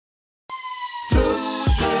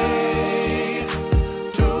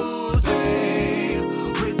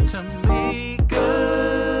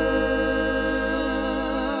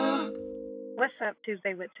up,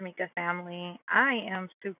 Tuesday with Tamika family? I am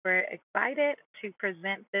super excited to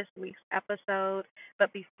present this week's episode.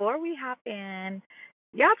 But before we hop in,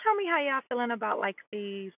 y'all tell me how y'all feeling about like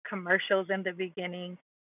these commercials in the beginning.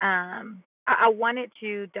 I wanted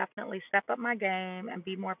to definitely step up my game and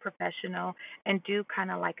be more professional and do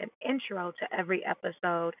kind of like an intro to every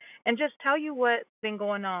episode and just tell you what's been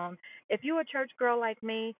going on. If you a church girl like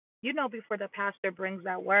me, you know before the pastor brings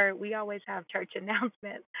that word, we always have church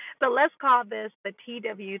announcements. So let's call this the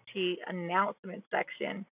TWT announcement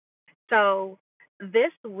section. So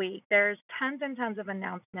this week, there's tons and tons of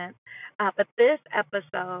announcements, but this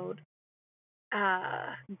episode,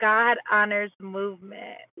 God Honors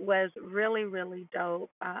Movement, was really, really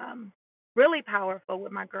dope. Really powerful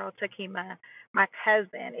with my girl Takima, my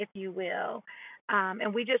cousin, if you will.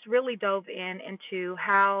 And we just really dove into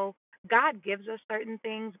how God gives us certain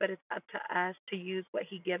things, but it's up to us to use what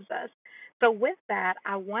He gives us. So, with that,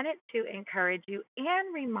 I wanted to encourage you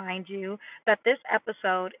and remind you that this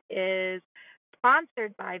episode is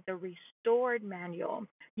sponsored by the Restored Manual.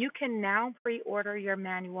 You can now pre order your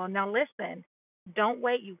manual. Now, listen, don't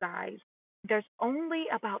wait, you guys. There's only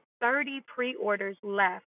about 30 pre orders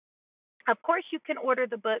left. Of course, you can order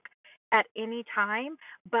the book at any time,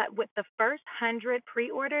 but with the first 100 pre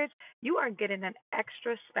orders, you are getting an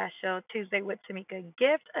extra special Tuesday with Tamika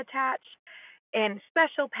gift attached and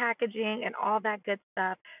special packaging and all that good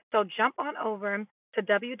stuff. So jump on over to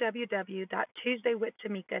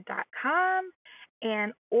www.tuesdaywithtamika.com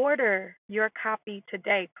and order your copy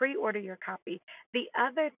today. Pre-order your copy. The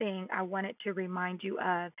other thing I wanted to remind you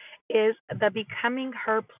of is the Becoming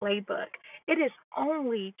Her playbook. It is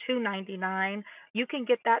only $2.99. You can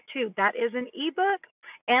get that too. That is an ebook.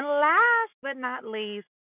 And last but not least,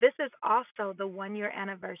 this is also the 1 year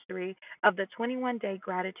anniversary of the 21-day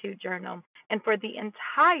gratitude journal. And for the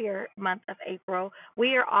entire month of April,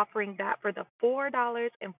 we are offering that for the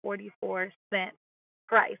 $4.44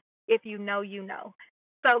 price. If you know, you know.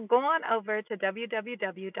 So go on over to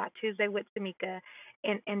www.tuesdaywithtamika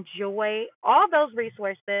and enjoy all those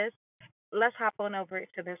resources. Let's hop on over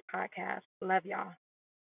to this podcast. Love y'all.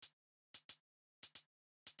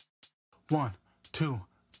 One, two,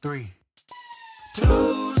 three.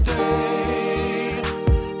 Tuesday,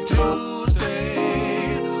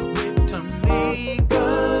 Tuesday with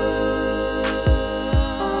Tamika.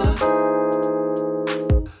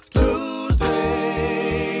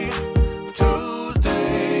 Tuesday,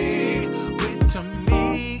 Tuesday with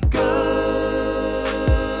Tamika.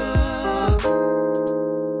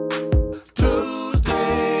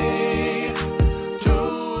 Tuesday,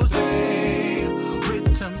 Tuesday with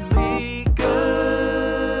Tamika.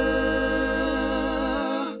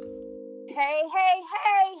 Hey, hey,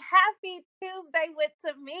 hey, happy Tuesday with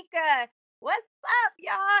Tamika. What's up,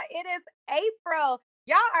 y'all? It is April.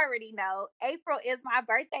 Y'all already know April is my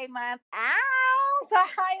birthday month. Ow! So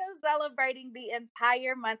I am celebrating the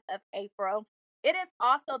entire month of April. It is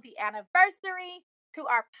also the anniversary to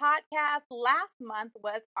our podcast. Last month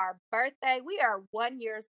was our birthday. We are 1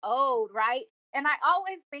 year old, right? And I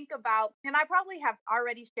always think about, and I probably have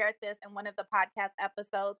already shared this in one of the podcast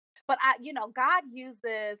episodes, but God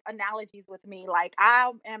uses analogies with me. Like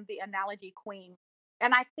I am the analogy queen.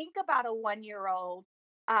 And I think about a 1 year old.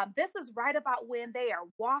 This is right about when they are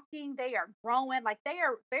walking, they are growing, like they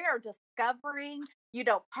are discovering,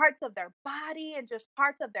 parts of their body and just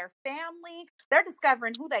parts of their family. They're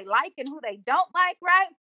discovering who they like and who they don't like,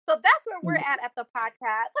 right? So that's where we're at the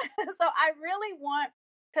podcast. So I really want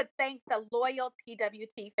to thank the loyal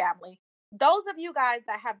TWT family. Those of you guys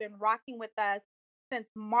that have been rocking with us since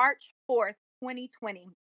March 4th, 2020.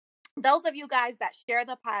 Those of you guys that share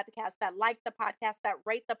the podcast, that like the podcast, that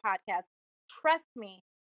rate the podcast, trust me,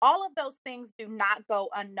 all of those things do not go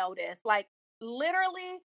unnoticed. Like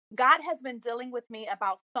literally, God has been dealing with me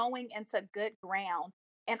about sowing into good ground.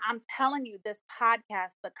 And I'm telling you, this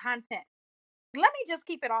podcast, the content, let me just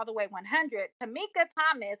keep it all the way 100. Tamika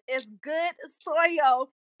Thomas is good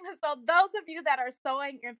soil. So those of you that are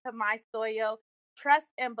sowing into my soil, trust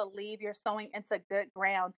and believe you're sowing into good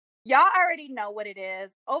ground. Y'all already know what it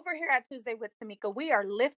is. Over here at Tuesday with Tamika, we are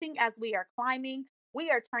lifting as we are climbing. We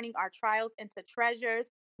are turning our trials into treasures.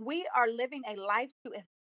 We are living a life to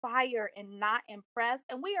inspire and not impress.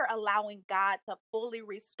 And we are allowing God to fully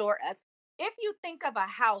restore us. If you think of a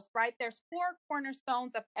house, right, there's four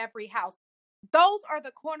cornerstones of every house. Those are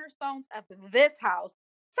the cornerstones of this house.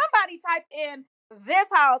 Somebody type in this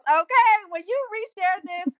house, okay? When you reshare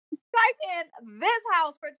this, type in this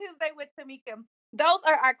house for Tuesday with Tamika. Those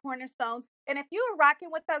are our cornerstones. And if you are rocking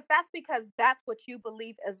with us, that's because that's what you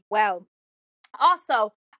believe as well.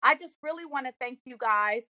 Also, I just really want to thank you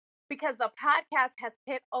guys because the podcast has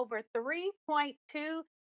hit over 3.2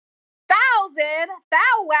 thousand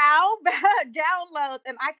wow downloads,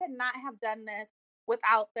 and I could not have done this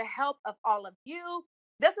without the help of all of you.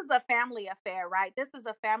 This is a family affair, right? This is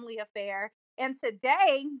a family affair, and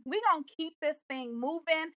today we're gonna keep this thing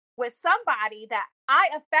moving with somebody that I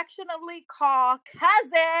affectionately call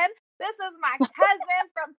cousin. This is my cousin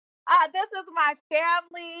from this is my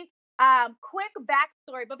family. Quick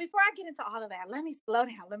backstory, but before I get into all of that, let me slow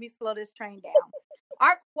down. Let me slow this train down.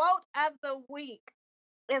 Our quote of the week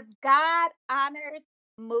is God honors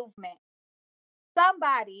movement.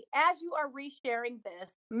 Somebody, as you are resharing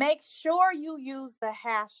this, make sure you use the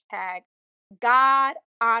hashtag God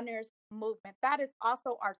honors movement. That is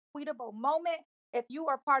also our tweetable moment. If you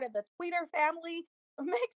are part of the Twitter family,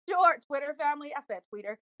 make sure Twitter family, I said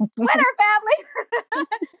Twitter family,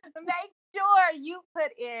 make sure you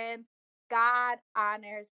put in God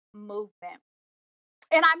honors movement.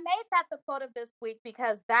 And I made that the quote of this week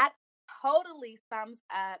because that totally sums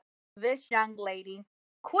up this young lady.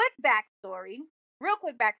 Real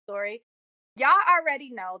quick backstory. Y'all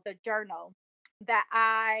already know the journal that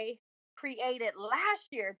I created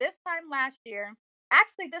last year, this time last year.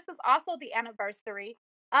 Actually, this is also the anniversary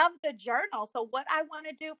of the journal. So, what I want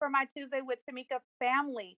to do for my Tuesday with Tamika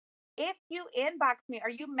family, if you inbox me or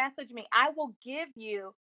you message me, I will give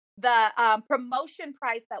you the promotion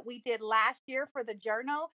price that we did last year for the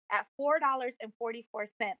journal at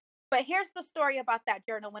 $4.44. But here's the story about that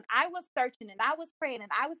journal. When I was searching and I was praying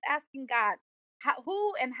and I was asking God,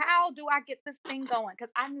 who and how do I get this thing going?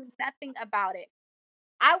 Because I knew nothing about it.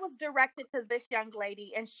 I was directed to this young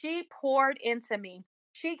lady and she poured into me.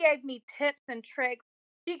 She gave me tips and tricks.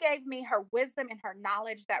 She gave me her wisdom and her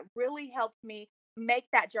knowledge that really helped me make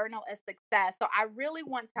that journal a success. So I really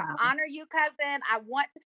want to honor you, cousin. I want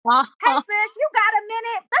to, hey sis, you got a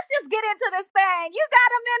minute? Let's just get into this thing. You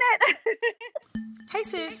got a minute? Hey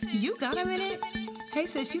sis, you got a minute? Hey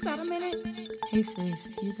sis, you got a minute? Hey sis,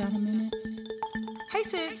 you got a minute? Hey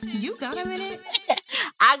sis, you got a minute?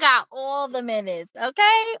 I got all the minutes,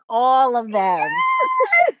 okay? All of them.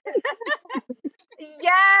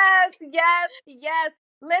 Yes.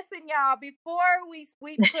 Listen, y'all, before we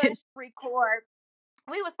push record,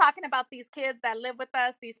 we was talking about these kids that live with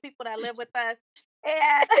us, these people that live with us,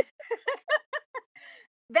 and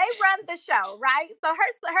they run the show, right? So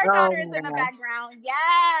her daughter is in the background.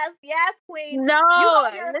 Yes, queen. No,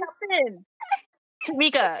 listen,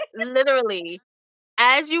 Tamika, literally,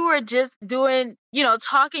 as you were just doing,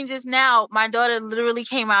 talking just now, my daughter literally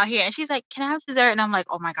came out here and she's like, "Can I have dessert?" And I'm like,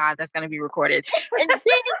 "Oh my God, that's going to be recorded." And then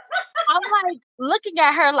I'm like looking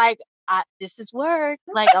at her like, this is work.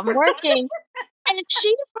 Like, I'm working. And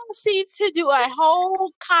she proceeds to do a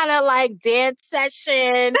whole kind of like dance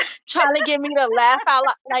session, trying to get me to laugh out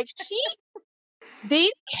loud. Like,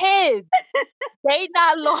 these kids, they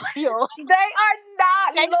not loyal. They are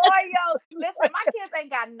not loyal. Listen, my kids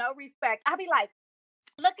ain't got no respect. I be like,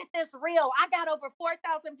 look at this reel. I got over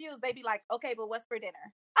 4,000 views. They be like, okay, but what's for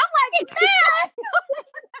dinner? I'm like, man,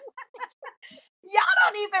 y'all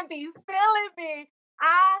don't even be feeling me.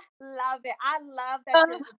 I love it. I love that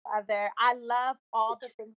you're together. I love all the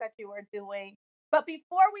things that you are doing. But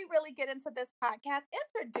before we really get into this podcast,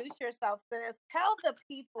 introduce yourself, sis. Tell the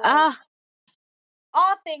people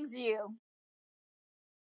all things you.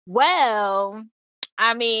 Well,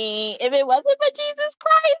 I mean, if it wasn't for Jesus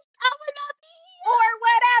Christ, I would not be here.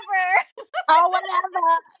 Or whatever.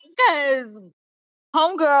 Because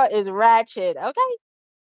homegirl is ratchet, okay?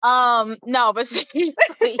 No, but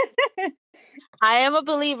seriously, I am a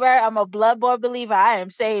believer. I'm a blood-born believer. I am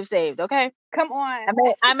saved, okay? Come on.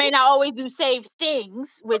 I may not always do saved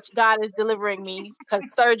things, which God is delivering me because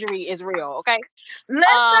surgery is real, okay?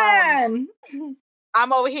 Listen.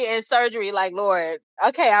 I'm over here in surgery, like, Lord,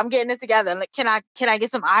 okay, I'm getting it together. Like, can I get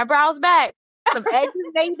some eyebrows back? Some edges,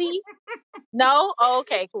 maybe? No? Oh,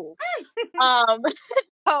 okay, cool.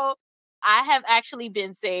 So I have actually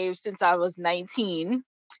been saved since I was 19.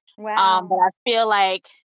 Wow. But I feel like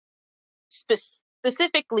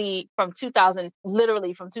specifically from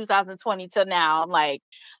 2020 to now, I'm like,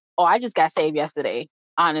 oh, I just got saved yesterday,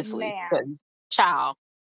 honestly. Child,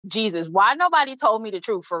 Jesus, why nobody told me the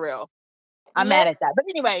truth for real? I'm mad at that. But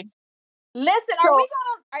anyway. Listen, are we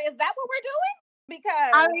going, is that what we're doing?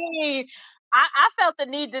 Because I mean, I felt the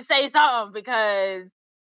need to say something because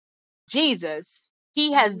Jesus,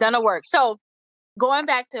 he has done a work. So going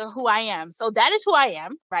back to who I am. So that is who I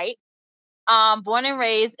am, right? Born and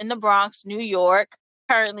raised in the Bronx, New York,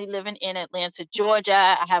 currently living in Atlanta, Georgia.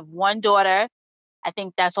 I have one daughter. I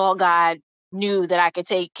think that's all God knew that I could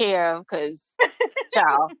take care of because,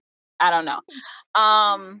 child, I don't know.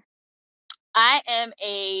 I am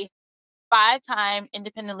a 5-time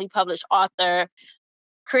independently published author,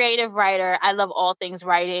 creative writer. I love all things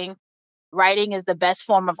writing. Writing is the best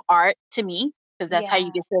form of art to me because that's how you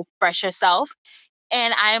Yeah. get to express yourself.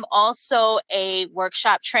 And I am also a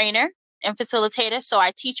workshop trainer and facilitator. So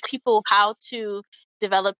I teach people how to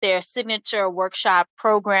develop their signature workshop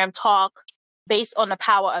program talk based on the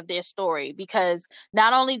power of their story. Because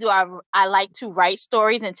not only do I like to write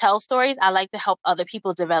stories and tell stories, I like to help other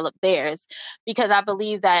people develop theirs because I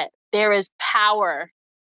believe that there is power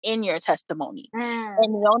in your testimony.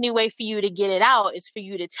 And the only way for you to get it out is for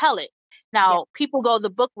you to tell it. Now, people go the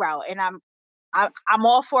book route, and I'm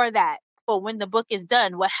all for that. But when the book is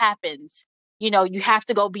done, what happens? You have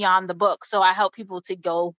to go beyond the book. So I help people to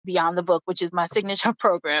go beyond the book, which is my signature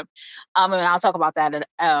program. And I'll talk about that at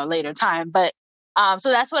a later time. But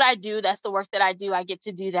so that's what I do. That's the work that I do. I get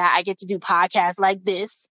to do that. I get to do podcasts like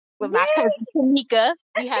this with my cousin Tamika.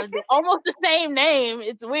 We have almost the same name.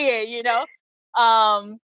 It's weird.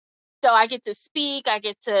 So I get to speak, I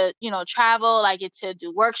get to, travel, I get to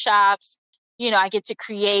do workshops, I get to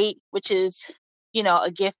create, which is,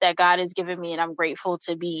 a gift that God has given me, and I'm grateful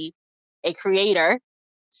to be a creator.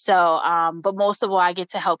 So, but most of all, I get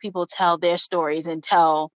to help people tell their stories and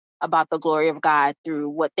tell about the glory of God through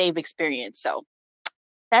what they've experienced. So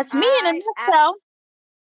that's me in a nutshell.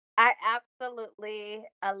 I absolutely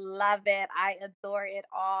love it. I adore it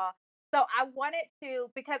all. So I wanted to,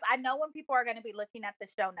 because I know when people are going to be looking at the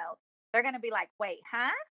show notes, they're going to be like, wait,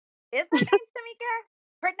 huh? Is her name Tamika?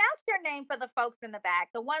 Pronounce your name for the folks in the back,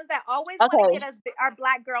 the ones that always want to get us our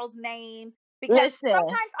Black girls' names. Because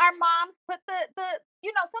sometimes our moms put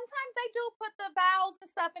sometimes they do put the vowels and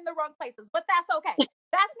stuff in the wrong places, but that's okay.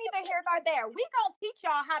 That's neither here nor there. We gonna teach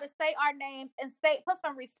y'all how to say our names and put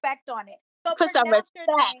some respect on it. So Put some pronounce your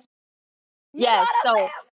respect. name. Yes, so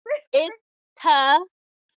it's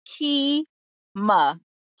Takima.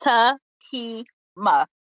 Takima.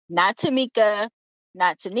 Not Tamika,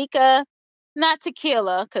 not Tanika, not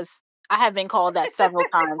Tequila, because I have been called that several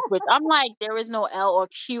times, which I'm like, there is no L or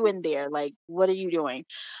Q in there. Like, what are you doing?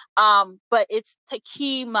 But it's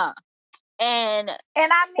Takima. And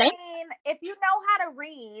I mean, if you know how to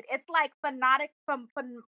read, it's like phonetic from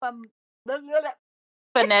phonetic.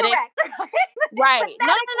 It's correct. Right.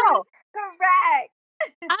 No. Correct.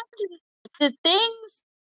 The things,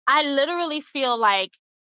 I literally feel like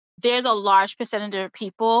there's a large percentage of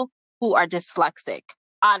people who are dyslexic.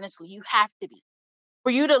 Honestly, you have to be.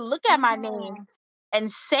 For you to look at my name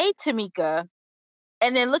and say Tamika,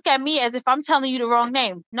 and then look at me as if I'm telling you the wrong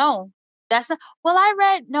name. No, that's not. Well, I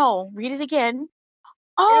read. No, read it again.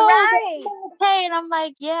 Oh, Right. okay. And I'm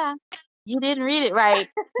like, yeah, you didn't read it right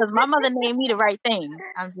because my mother named me the right thing.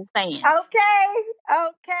 I'm just saying.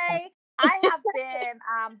 Okay. I have been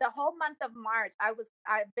the whole month of March. I've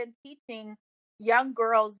been teaching young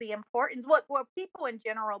girls the importance. Well, people in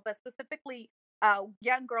general, but specifically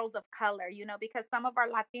young girls of color. Because some of our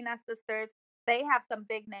Latina sisters, they have some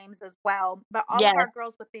big names as well. But all of our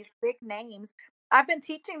girls with these big names, I've been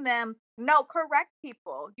teaching them correct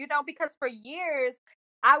people. Because for years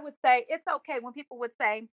I would say it's okay when people would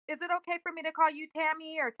say, "Is it okay for me to call you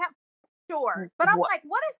Tammy or Tam?" Sure. But I'm like,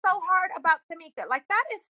 what is so hard about Tamika? Like, that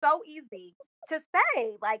is so easy to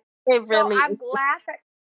say. Like, it really so I'm glad that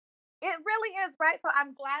it really is, right? So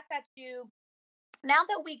I'm glad that now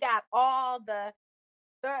that we got all the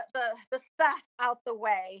stuff out the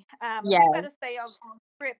way, we better stay on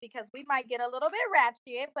script because we might get a little bit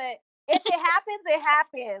ratchet, but if it happens, it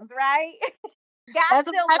happens, right? God That's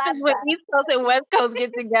still what happens when East Coast and West Coast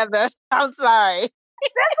get together. I'm sorry.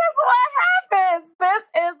 This is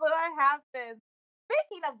what happens.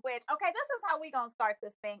 Speaking of which, okay, this is how we gonna start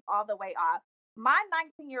this thing all the way off. My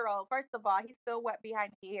 19-year-old, first of all, he's still wet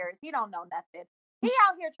behind the ears. He don't know nothing. He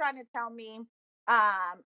out here trying to tell me,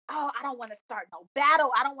 oh, I don't want to start no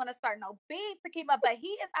battle. I don't want to start no beef to keep up. But he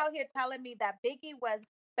is out here telling me that Biggie was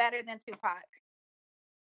better than Tupac.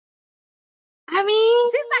 I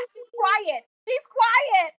mean, she's quiet. She's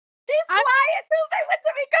quiet. Tuesday with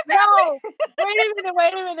Tamika family.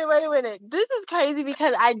 No, wait a minute. This is crazy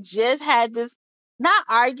because I just had this, not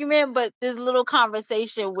argument, but this little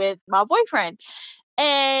conversation with my boyfriend.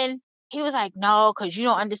 And he was like, no, because you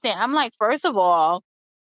don't understand. I'm like, first of all,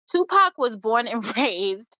 Tupac was born and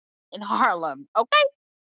raised in Harlem, okay?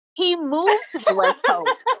 He moved to the West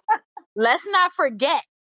Coast. Let's not forget,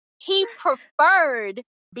 he preferred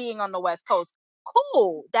being on the West Coast.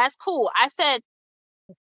 Cool. That's cool. I said,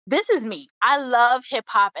 this is me. I love hip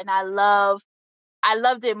hop and I loved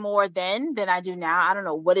it more then than I do now. I don't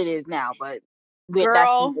know what it is now, but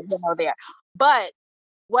that's there. But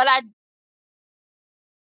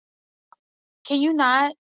can you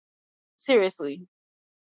not? Seriously.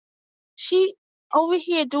 she over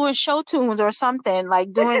here doing show tunes or something,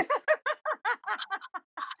 like doing.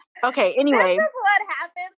 Okay, This anyway. is what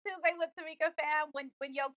happens Tuesday with Tamika fam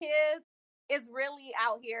when your kids is really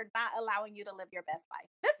out here not allowing you to live your best life.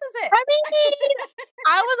 This is it. I mean,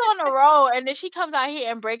 I was on the road, and then she comes out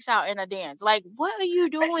here and breaks out in a dance. Like, what are you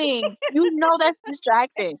doing? You know that's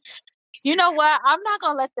distracting. You know what? I'm not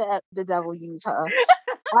gonna let the devil use her.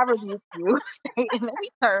 I rebuke you. Satan, let me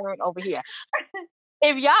turn over here.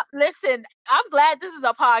 If y'all listen, I'm glad this is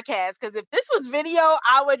a podcast, because if this was video,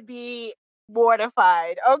 I would be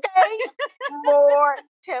mortified. Okay,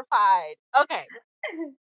 mortified. Okay,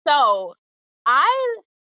 so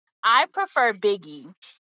I prefer Biggie.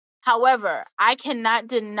 However, I cannot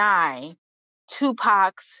deny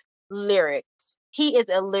Tupac's lyrics. He is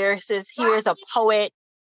a lyricist. He is a poet.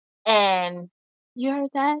 And you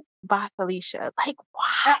heard that? By Felicia. Like,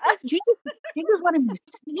 why? You just want to be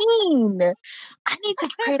seen. I need to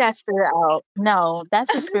pray that spirit out. No,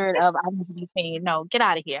 that's the spirit of I need to be seen. No, get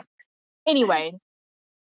out of here. Anyway,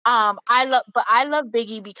 I love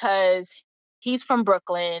Biggie because he's from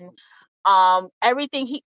Brooklyn.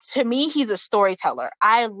 Everything to me, he's a storyteller.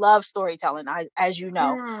 I love storytelling, as you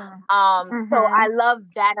know. So I love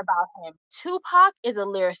that about him. Tupac is a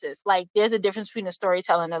lyricist. Like, there's a difference between a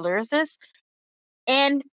storyteller and a lyricist.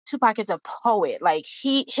 And Tupac is a poet. Like,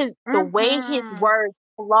 the way his words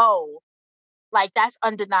flow, like, that's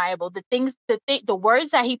undeniable. The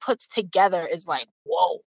words that he puts together is like,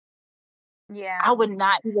 whoa. Yeah. I would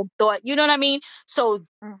not even thought, you know what I mean? So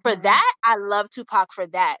for that, I love Tupac for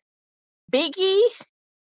that. Biggie,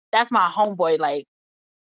 that's my homeboy. Like,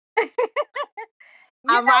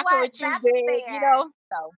 I'm rocking with you, big, you know?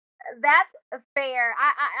 So. That's fair.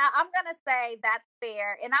 I'm gonna say that's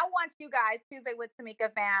fair, and I want you guys, Tuesday with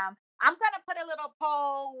Tamika fam, I'm gonna put a little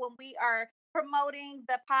poll when we are promoting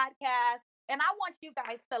the podcast, and I want you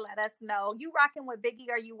guys to let us know, you rocking with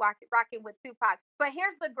Biggie or you rocking with Tupac. But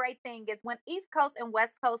here's the great thing is when East Coast and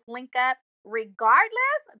West Coast link up,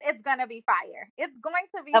 regardless, it's gonna be fire. It's going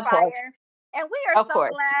to be fire, and we are so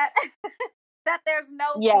glad that there's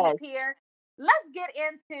no beef here. Let's get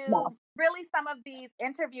into really some of these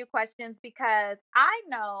interview questions, because I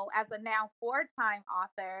know as a now 4-time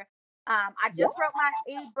author, I just wrote my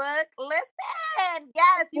ebook. Listen,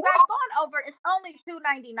 yes, you guys going over, it's only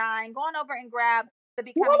 $2.99. Going over and grab the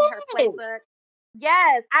Becoming Her playbook.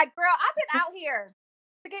 Yes, I've been out here.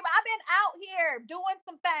 I've been out here doing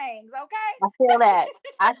some things, okay?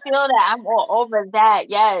 I feel that. I'm all over that,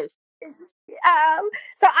 yes.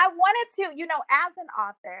 So I wanted to, as an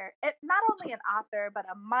author, not only an author, but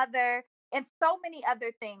a mother and so many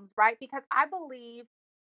other things, right? Because I believe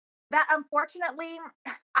that, unfortunately,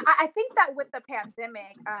 I think that with the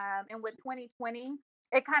pandemic and with 2020,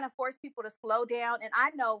 it kind of forced people to slow down. And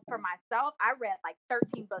I know for myself, I read like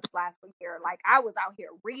 13 books last year. Like, I was out here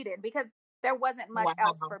reading because there wasn't much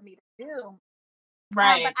else for me to do.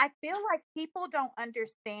 Right. But I feel like people don't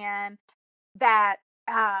understand that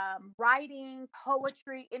writing,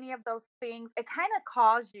 poetry, any of those things, it kind of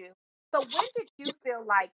calls you. So when did you feel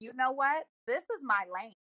like, you know what, this is my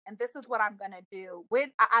lane and this is what I'm going to do?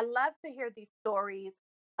 I love to hear these stories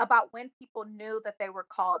about when people knew that they were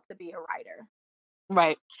called to be a writer.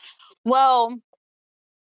 Right. Well,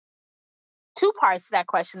 two parts to that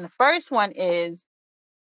question. The first one is,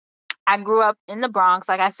 I grew up in the Bronx,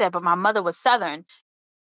 like I said, but my mother was Southern.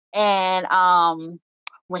 And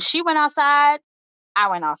when she went outside, I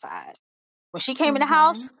went outside. When she came in the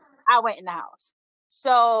house, I went in the house.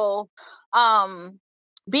 So, I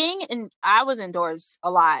was indoors a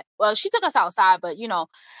lot. Well, she took us outside, but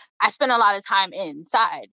I spent a lot of time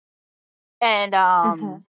inside. And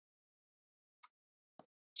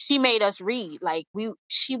she made us read. Like, we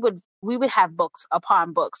would have books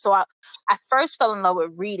upon books. So I first fell in love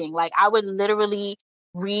with reading. Like, I would literally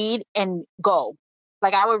read and go.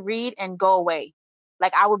 Like, I would read and go away.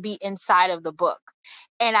 Like, I would be inside of the book.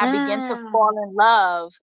 And I began to fall in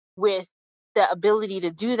love with the ability to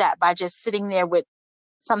do that by just sitting there with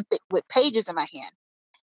something, with pages in my hand.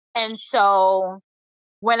 And so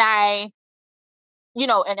when in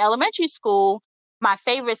elementary school, my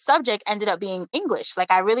favorite subject ended up being English.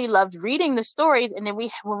 Like, I really loved reading the stories. And then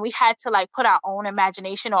when we had to like put our own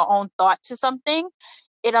imagination or own thought to something,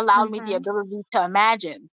 it allowed me the ability to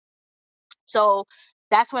imagine. So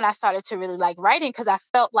that's when I started to really like writing, because I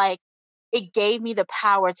felt like it gave me the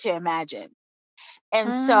power to imagine.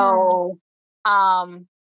 And so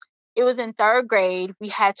it was in 3rd grade. We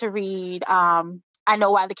had to read I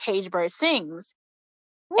Know Why the Caged Bird Sings.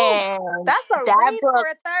 Woo, and that's a read book, for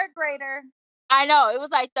a 3rd grader. I know. It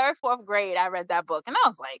was like 3rd, 4th grade I read that book. And I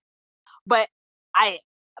was like, but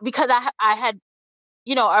because I had,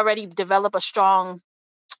 already develop a strong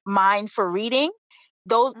mind for reading,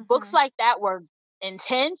 those books Mhm. like that were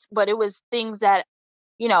intense, but it was things that,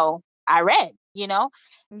 I read,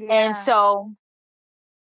 and Yeah. so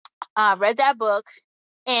I read that book.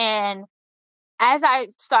 And as I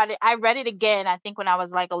read it again, I think when I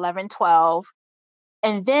was like 11, 12.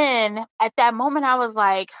 And then at that moment, I was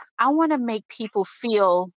like, I want to make people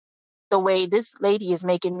feel the way this lady is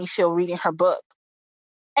making me feel reading her book.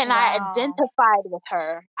 And I Wow. identified with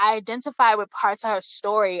her. I identified with parts of her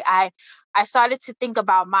story. I started to think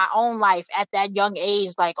about my own life at that young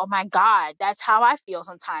age, like, oh my God, that's how I feel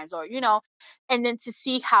sometimes, or, and then to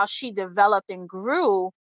see how she developed and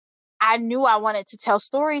grew, I knew I wanted to tell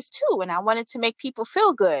stories too, and I wanted to make people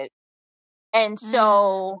feel good. And Mm.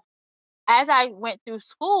 so as I went through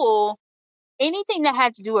school, anything that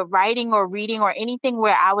had to do with writing or reading or anything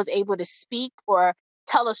where I was able to speak or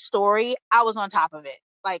tell a story, I was on top of it.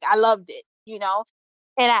 Like, I loved it,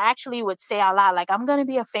 And I actually would say out loud, like, I'm going to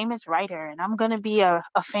be a famous writer and I'm going to be a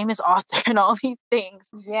famous author and all these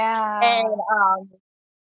things. And, Yeah.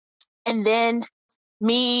 and then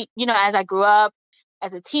me, as I grew up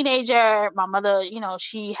as a teenager, my mother,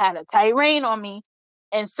 she had a tight rein on me.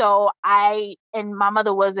 And so and my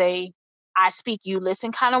mother was I speak, you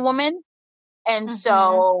listen kind of woman. And Mhm.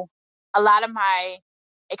 so a lot of my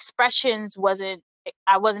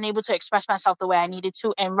I wasn't able to express myself the way I needed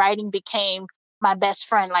to. And writing became my best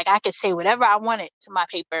friend. Like, I could say whatever I wanted to my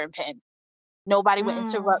paper and pen. Nobody would Mm.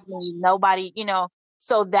 interrupt me. Nobody,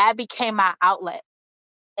 so that became my outlet.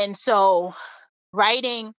 And so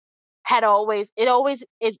writing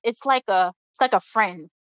it's like a friend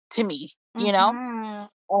to me, Mhm.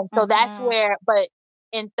 And so that's Mhm. where, but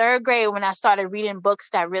in third grade, when I started reading books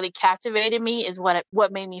that really captivated me, is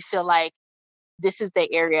what made me feel like this is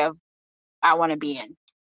the area of I want to be in.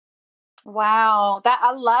 Wow, that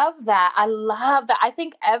I love that. I love that. I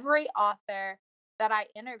think every author that I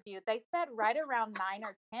interviewed, they said right around 9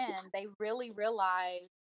 or 10, they really realized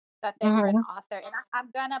that they were an Hmm. author. And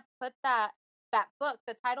I'm gonna put that book,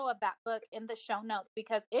 the title of that book in the show notes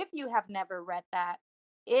because if you have never read that,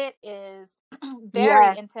 it is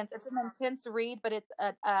very Yes, intense. It's an intense read, but it's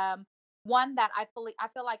a one that I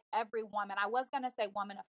feel like every woman, I was gonna say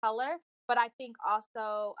woman of color, but I think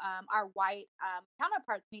also our white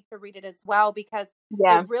counterparts need to read it as well because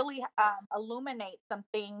it yeah, really illuminates some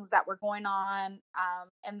things that were going on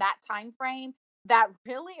in that time frame that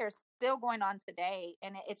really are still going on today.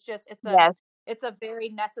 And it's just yes, it's a very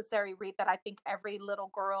necessary read that I think every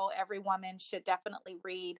little girl, every woman should definitely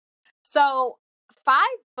read. So 5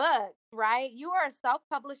 books, right? You are a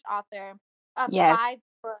self-published author of yes, 5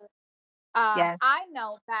 books. yes, I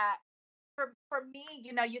know that for me,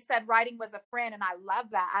 you said writing was a friend, and I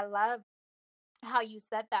love that. I love how you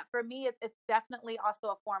said that. For me, it's definitely also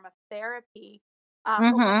a form of therapy. But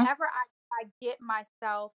hmm, whenever I get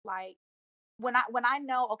myself like when I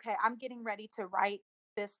know, okay, I'm getting ready to write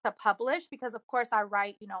this to publish, because of course I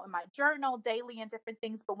write, in my journal daily and different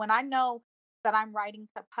things, but when I know that I'm writing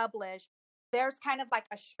to publish, there's kind of like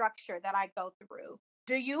a structure that I go through.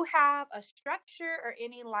 Do you have a structure or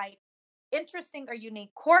any like interesting or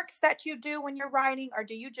unique quirks that you do when you're writing, or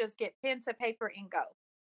do you just get pen to paper and go?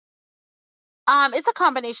 It's a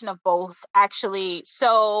combination of both, actually.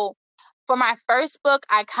 So for my first book,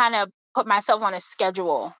 I kind of put myself on a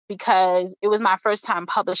schedule because it was my first time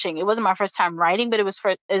publishing. It wasn't my first time writing, but it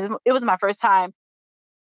was my first time,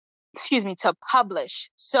 excuse me, to publish.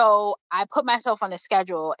 So I put myself on a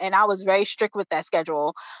schedule and I was very strict with that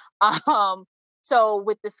schedule. Um, so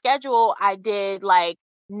with the schedule, I did like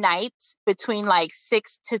nights between like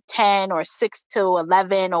 6 to 10 or 6 to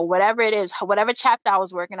 11 or whatever it is, whatever chapter I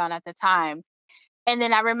was working on at the time. And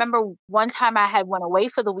then I remember one time I had went away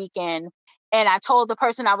for the weekend and I told the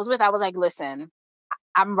person I was with, I was like, listen,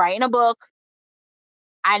 I'm writing a book.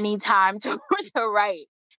 I need time to, to write.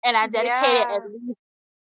 And I dedicated at Yeah. least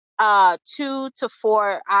 2 to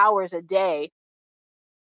 4 hours a day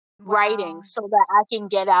writing Wow. so that I can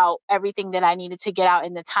get out everything that I needed to get out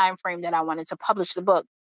in the time frame that I wanted to publish the book,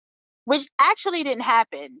 which actually didn't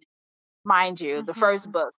happen, mind you, the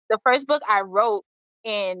first Mhm. book. The first book I wrote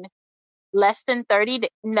in less than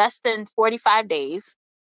 45 days.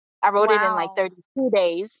 I wrote it in like Wow. 32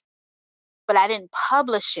 days, but I didn't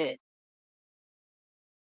publish it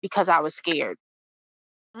because I was scared.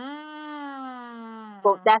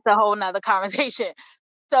 But Mm. that's a whole nother conversation.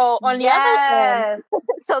 So on the other end, Yes.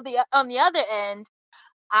 on the other end,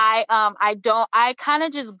 I kind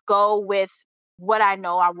of just go with what I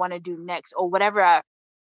know I want to do next or whatever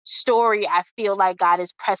story I feel like God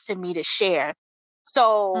is pressing me to share.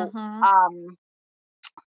 So Mhm. um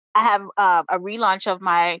I have a relaunch of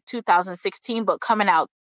my 2016 book coming out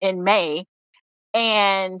in May,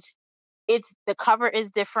 and the cover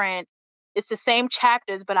is different. It's the same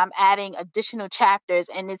chapters, but I'm adding additional chapters,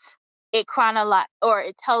 and it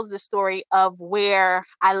tells the story of where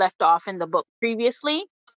I left off in the book previously,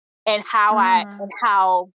 and Mm.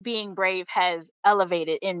 how being brave has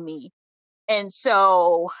elevated in me. And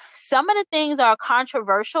so some of the things are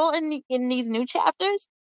controversial in these new chapters,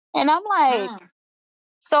 and I'm like, Mm.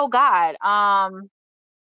 so God,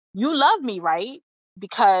 you love me, right?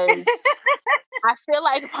 Because I feel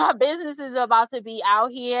like my business is about to be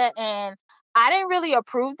out here, and I didn't really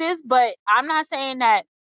approve this, but I'm not saying that,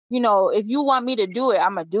 if you want me to do it,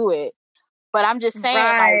 I'm gonna do it. But I'm just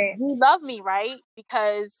saying, like, Right. you love me, right?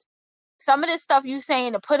 Because some of this stuff you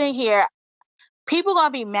saying to put in here, people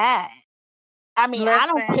gonna be mad. I mean, I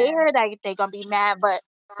don't Listen. care that they're gonna be mad, but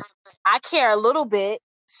I care a little bit.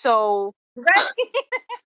 So Right.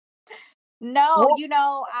 No, what?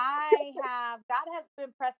 God has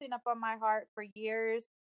been pressing up on my heart for years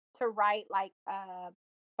to write like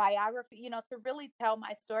biography, to really tell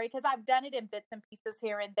my story because I've done it in bits and pieces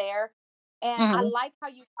here and there. And I Hmm. like how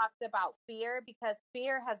you talked about fear because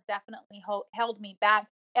fear has definitely held me back.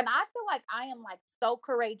 And I feel like I am like so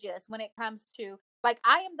courageous when it comes to like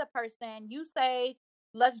I am the person you say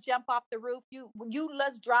let's jump off the roof, you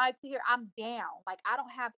let's drive to here, I'm down. Like I don't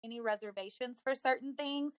have any reservations for certain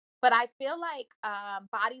things, but I feel like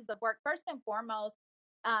bodies of work, first and foremost,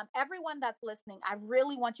 everyone that's listening, I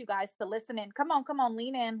really want you guys to listen in. Come on,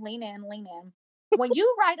 lean in, lean in, lean in. When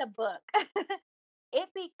you write a book,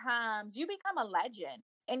 you become a legend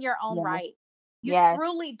in your own Yeah. right. You Yes.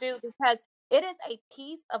 truly do because it is a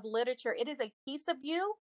piece of literature. It is a piece of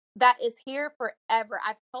you that is here forever.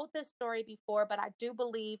 I've told this story before, but I do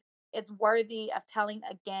believe it's worthy of telling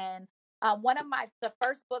again. One of the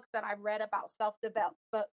first books that I read about self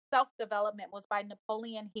development was by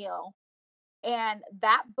Napoleon Hill, and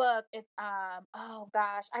that book is oh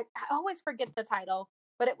gosh, I always forget the title,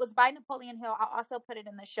 but it was by Napoleon Hill. I'll also put it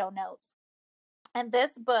in the show notes. And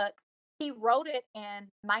this book, he wrote it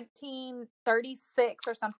in 1936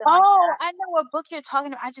 or something like Oh, that. I know what book you're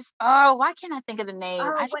talking about. Why can't I think of the name?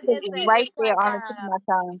 Oh, I just what is it's it? right It's there like on the tip of my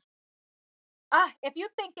tongue. if you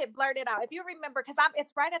think it, blurt it out. If you remember, because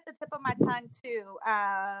it's right at the tip of my tongue too.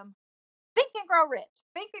 Think and Grow Rich.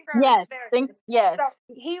 Think and Grow Rich. Yes. There it Think is. So yes.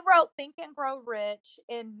 he wrote Think and Grow Rich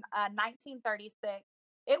in 1936.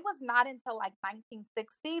 It was not until like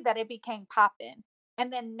 1960 that it became poppin'.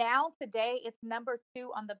 And then now today it's number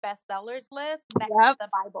 2 on the bestsellers list next to Yep. the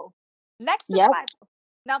Bible. Next to the Yep. Bible.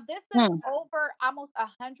 Now this is Hmm. over almost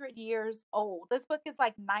 100 years old. This book is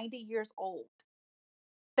like 90 years old.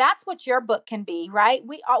 That's what your book can be, right?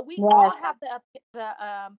 We all Yes. have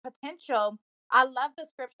the potential. I love the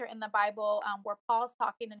scripture in the Bible where Paul's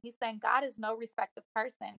talking and he's saying God is no respective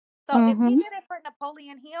person. So if he Mm-hmm. did it for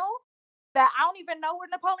Napoleon Hill, that I don't even know where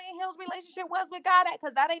Napoleon Hill's relationship was with God at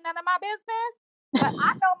because that ain't none of my business. But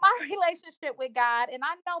I know my relationship with God, and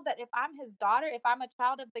I know that if I'm his daughter, if I'm a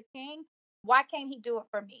child of the King, why can't he do it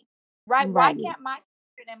for me? Right? Why Right. can't my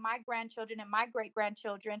children and my grandchildren and my great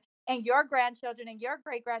grandchildren and your grandchildren and your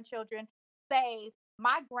great grandchildren say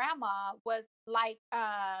my grandma was like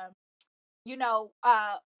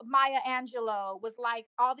Maya Angelou was like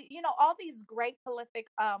all these great prolific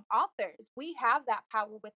authors. We have that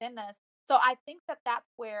power within us. So I think that that's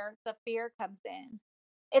where the fear comes in.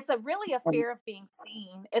 It's a really a fear of being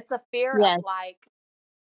seen. It's a fear of Yes. like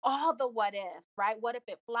all the what if, right? What if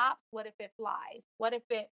it flops? What if it flies? What if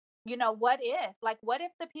it, what if? Like, what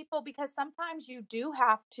if the people, because sometimes you do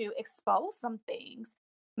have to expose some things.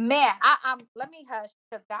 Man, I'm let me hush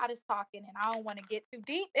because God is talking and I don't want to get too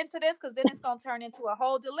deep into this because then it's going to turn into a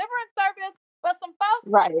whole deliverance service for some folks.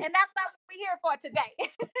 Right. And that's not what we're here for today.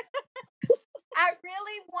 I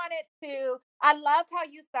really wanted I loved how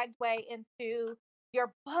you segue into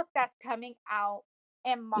your book that's coming out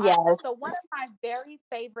in March. Yes. So one of my very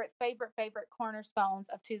favorite cornerstones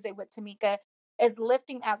of Tuesday with Tamika is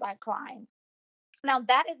lifting as I climb. Now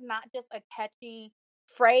that is not just a catchy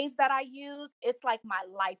phrase that I use, it's like my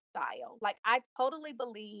lifestyle. Like I totally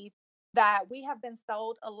believe that we have been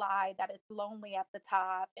sold a lie that it's lonely at the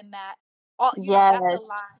top and that all that's a Yes.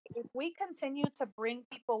 lie. If we continue to bring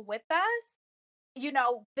people with us,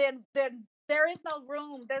 then there is no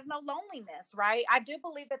room, there's no loneliness, right? I do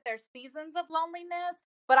believe that there's seasons of loneliness,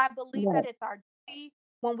 but I believe Yes. that it's our duty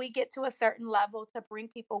when we get to a certain level to bring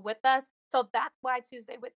people with us. So that's why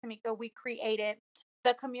Tuesday with Tamika, we created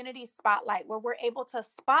the community spotlight where we're able to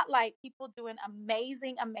spotlight people doing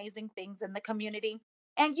amazing, amazing things in the community.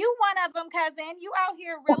 And you one of them, cousin. You out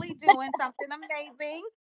here really doing something amazing.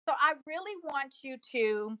 So I really want you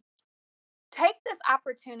to take this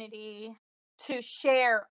opportunity to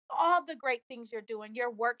share all the great things you're doing,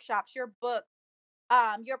 your workshops, your book,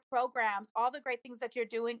 your programs, all the great things that you're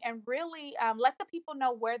doing, and really let the people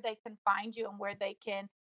know where they can find you and where they can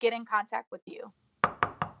get in contact with you.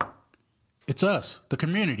 It's us, the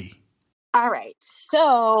community. All right.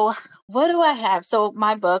 So, what do I have? So,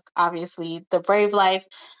 my book, obviously, The Brave Life.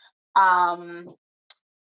 Um,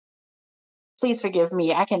 Please forgive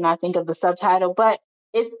me. I cannot think of the subtitle, but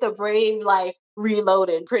it's The Brave Life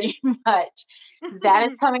Reloaded, pretty much. That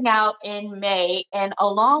is coming out in May. And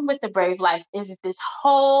along with The Brave Life is this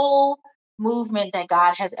whole movement that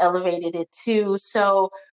God has elevated it to.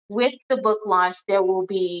 So, with the book launch, there will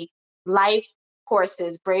be life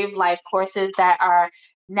courses, Brave Life courses that are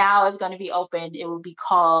now is going to be open. It will be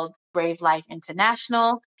called Brave Life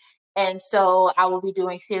International. And so I will be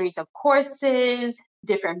doing series of courses,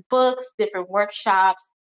 different books, different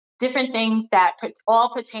workshops, different things that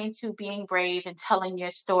all pertain to being brave and telling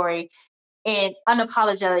your story and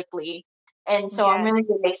unapologetically. And so I'm Yes. really,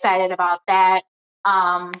 really excited about that.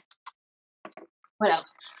 Um, what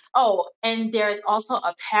else? Oh, and there's also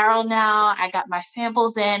apparel now. I got my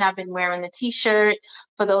samples in. I've been wearing the t-shirt.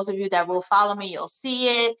 For those of you that will follow me, you'll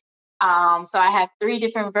see it. So I have 3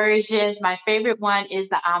 different versions. My favorite one is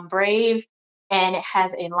the I'm Brave, and it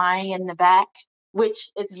has a lion in the back,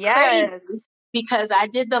 which is crazy Yes. because I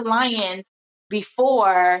did the lion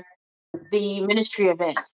before the ministry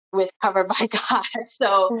event with Covered by God. So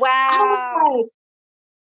I Wow. was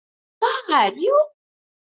like, God, you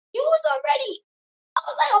was already. I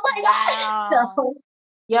was like, oh my God. Wow. So,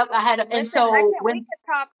 yep, I had, and Listen, I so can we when,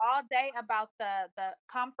 could talk all day about the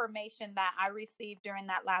confirmation that I received during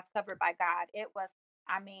that last Covered by God. It was,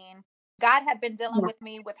 I mean, God had been dealing yeah, with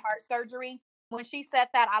me with heart surgery. When she said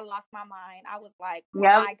that, I lost my mind. I was like,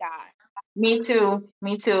 yep, my God. me too,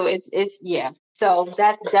 me too. Yeah. So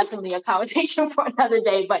that's definitely a conversation for another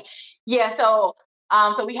day. But yeah, so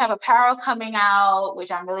we have apparel coming out,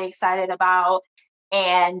 which I'm really excited about,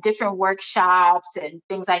 and different workshops and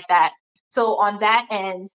things like that. So on that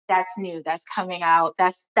end, that's new. That's coming out.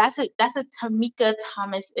 That's a Tamika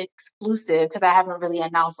Thomas exclusive because I haven't really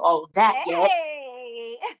announced all of that yet.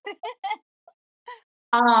 Hey.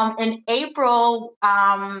 In April,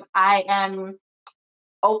 I am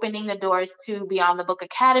opening the doors to Beyond the Book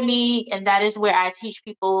Academy, and that is where I teach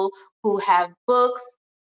people who have books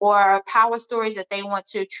or power stories that they want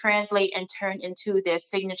to translate and turn into their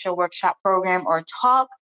signature workshop program or talk.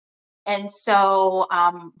 And so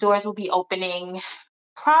doors will be opening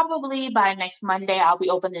probably by next Monday. I'll be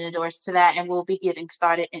opening the doors to that, and we'll be getting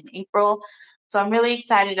started in April. So I'm really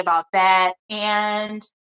excited about that. And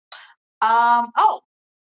oh,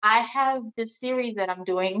 I have this series that I'm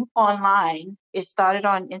doing online. It started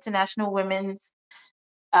on International Women's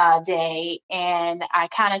Day, and I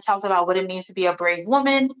kind of talked about what it means to be a brave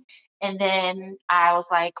woman. And then I was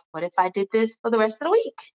like, what if I did this for the rest of the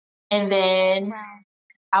week? And then Wow.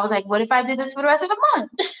 I was like, what if I did this for the rest of the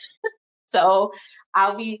month? So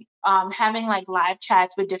I'll be having like live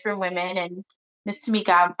chats with different women. And Miss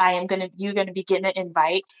Tamika, you're gonna be getting an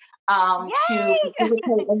invite to Yay!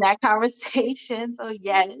 participate in that conversation. So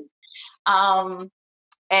yes. Um,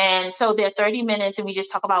 and so they're 30 minutes, and we just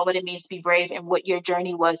talk about what it means to be brave and what your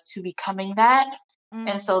journey was to becoming that. And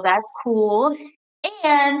Mm. so that's cool.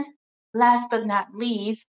 And last but not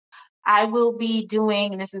least, I will be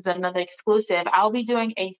doing, this is another exclusive, I'll be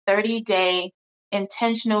doing a 30-day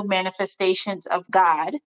intentional manifestations of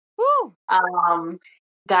God. Woo. Um,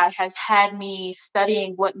 God has had me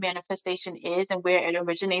studying what manifestation is and where it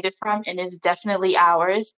originated from, and it's definitely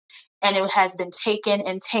ours. And it has been taken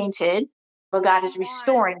and tainted, but God is Come on.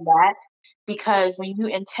 restoring that because when you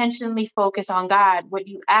intentionally focus on God, what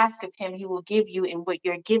you ask of Him, He will give you, and what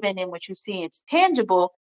you're given and what you see it's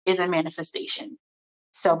tangible is a manifestation.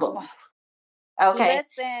 So, Wow. boom. Okay,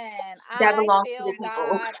 Listen, that I belongs to the feel people.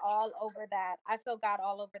 God all over that. I feel God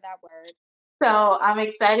all over that word. So I'm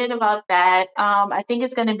excited about that. I think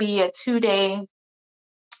it's going to be a 2-day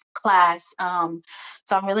class.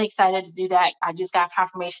 So I'm really excited to do that. I just got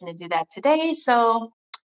confirmation to do that today. So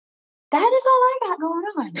that is all I got going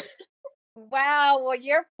on. Wow. Well,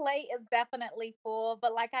 your plate is definitely full.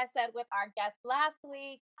 But like I said with our guest last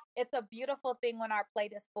week, it's a beautiful thing when our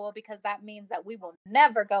plate is full because that means that we will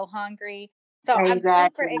never go hungry. So I'm super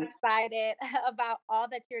Exactly. excited about all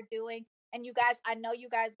that you're doing. And you guys, I know you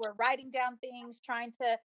guys were writing down things, trying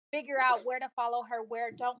to figure out where to follow her,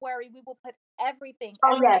 where. Don't worry, we will put everything,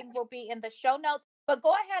 Oh, yes. everything will be in the show notes. But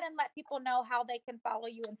go ahead and let people know how they can follow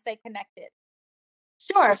you and stay connected.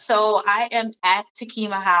 Sure. So I am at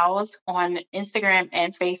Takima House on Instagram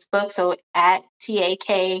and Facebook. So at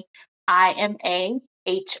TAKIMAHOWZE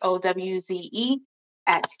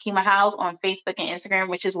at Takima House on Facebook and Instagram,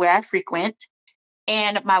 which is where I frequent.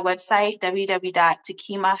 And my website,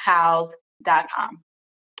 www.takimahouse.com.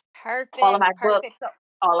 All of Perfect. my books, Perfect. So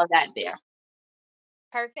all of that there.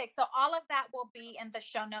 perfect. So all of that will be in the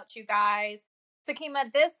show notes, you guys.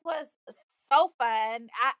 Takima, this was so fun.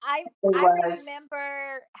 It I was.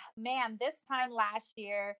 remember, man, this time last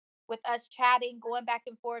year with us chatting, going back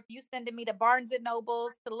and forth, you sending me to Barnes and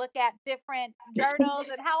Nobles to look at different journals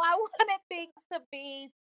and how I wanted things to be.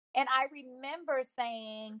 And I remember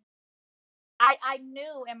saying, I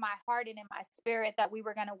knew in my heart and in my spirit that we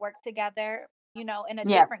were going to work together, you know, in a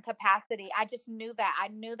Yeah. different capacity. I just knew that. I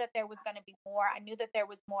knew that there was going to be more. I knew that there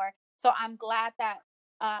was more. So I'm glad that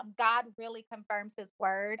God really confirms his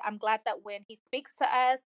word. I'm glad that when he speaks to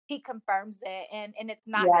us, he confirms it. And it's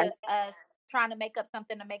not Yes. just us trying to make up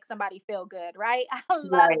something to make somebody feel good, right? I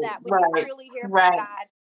love Right. that when you Right. truly hear from Right. God.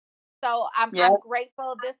 So Yep. I'm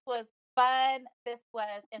grateful. This was fun. This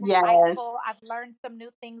was Yes. insightful. I've learned some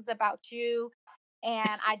new things about you.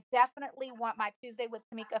 And I definitely want my Tuesday with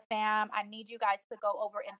Tamika fam. I need you guys to go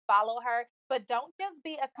over and follow her. But don't just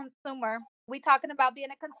be a consumer. We talking about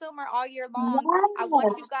being a consumer all year long. I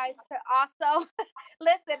want you Yes. guys to also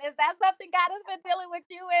listen. Is that something God has been dealing with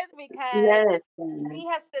you with? Because Yes. he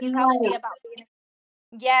has been He's telling me like, about being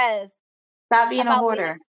yes, stop being a about being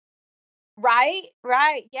hoarder. right,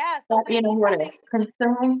 right. Yeah. So Stop we being a need to hoarder. make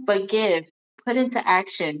Consume, but give. Put into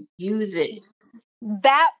action. Use it.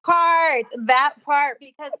 that part,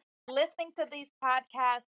 because listening to these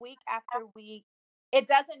podcasts week after week, it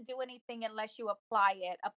doesn't do anything unless you apply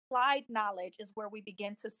it. Applied knowledge is where we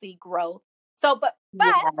begin to see growth. So, but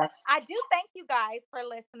Yes. I do thank you guys for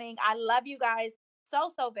listening. I love you guys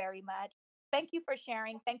so very much. Thank you for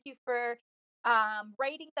sharing. Thank you for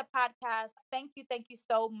rating the podcast. Thank you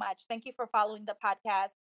so much. Thank you for following the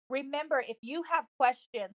podcast. Remember, if you have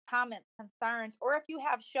questions, comments, concerns, or if you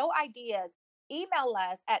have show ideas, email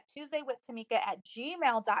us at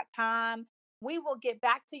tuesdaywithtamika@gmail.com. We will get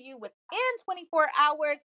back to you within 24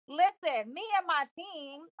 hours. Listen, me and my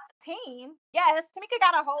yes, Tamika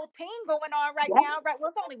got a whole team going on right Yes. now. Right, well,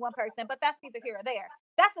 it's only one person, but that's neither here or there.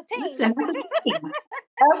 That's a team. Listen, we're the team.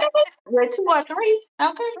 Okay. We're 2 or 3.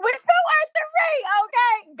 Okay. We're 2 or 3.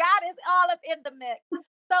 Okay, God is all up in the mix.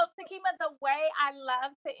 So, Takima, the way I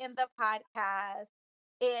love to end the podcast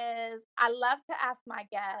is I love to ask my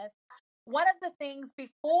guests one of the things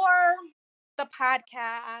before the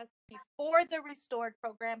podcast, before the Restored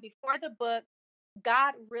program, before the book,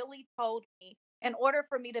 God really told me in order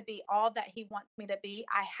for me to be all that He wants me to be,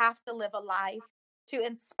 I have to live a life to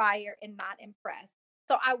inspire and not impress.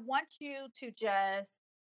 So I want you to just,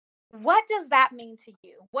 what does that mean to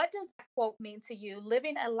you? What does that quote mean to you?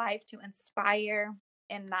 Living a life to inspire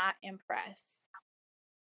and not impress.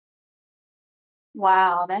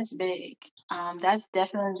 Wow, that's big. That's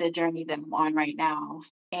definitely the journey that I'm on right now.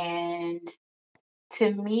 And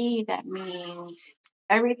to me, that means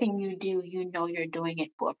everything you do, you know you're doing it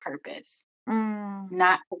for a purpose, Mm,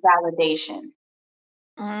 not for validation,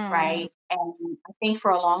 mm, right? And I think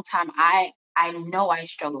for a long time, I know I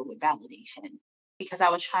struggled with validation because I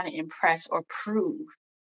was trying to impress or prove.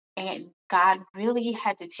 And God really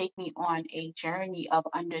had to take me on a journey of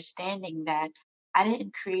understanding that I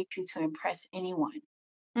didn't create you to impress anyone.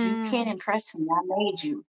 You can't mm. impress me. I made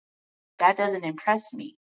you. That doesn't impress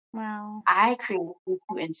me. Wow. I created you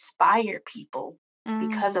to inspire people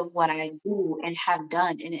because Mm, of what I do and have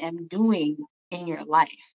done and am doing in your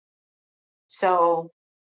life. So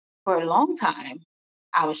for a long time,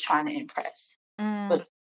 I was trying to impress, mm. but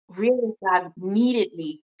really, God needed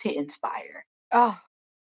me to inspire, Oh,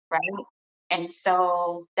 right? And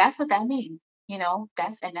so that's what that means.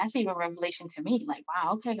 That's even revelation to me. Like,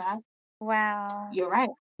 wow, okay, God, wow. you're right.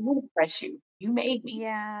 I did impress you. You made me.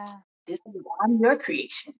 Yeah. I'm your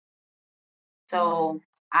creation. Mm, So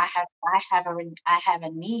I have a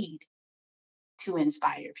need to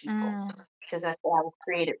inspire people mm. because that's what I was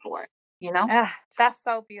created for, you know? Ah, that's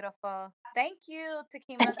so beautiful. Thank you,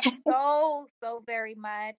 Takima, so very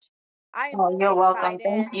much. I am Oh, so you're welcome. excited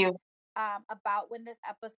Thank you. about when this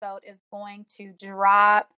episode is going to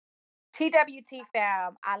drop. TWT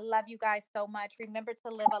fam, I love you guys so much. Remember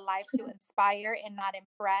to live a life to inspire and not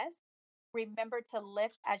impress. Remember to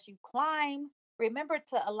lift as you climb. Remember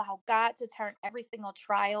to allow God to turn every single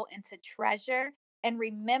trial into treasure. And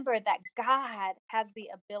remember that God has the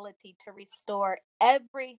ability to restore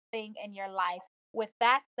everything in your life. With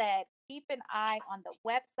that said, keep an eye on the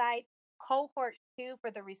website. cohort 2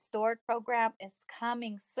 for the Restored program is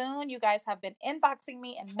coming soon. You guys have been inboxing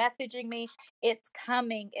me and messaging me. It's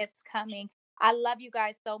coming. It's coming. I love you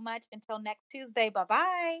guys so much. Until next Tuesday.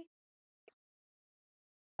 Bye-bye.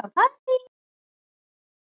 Bye-bye.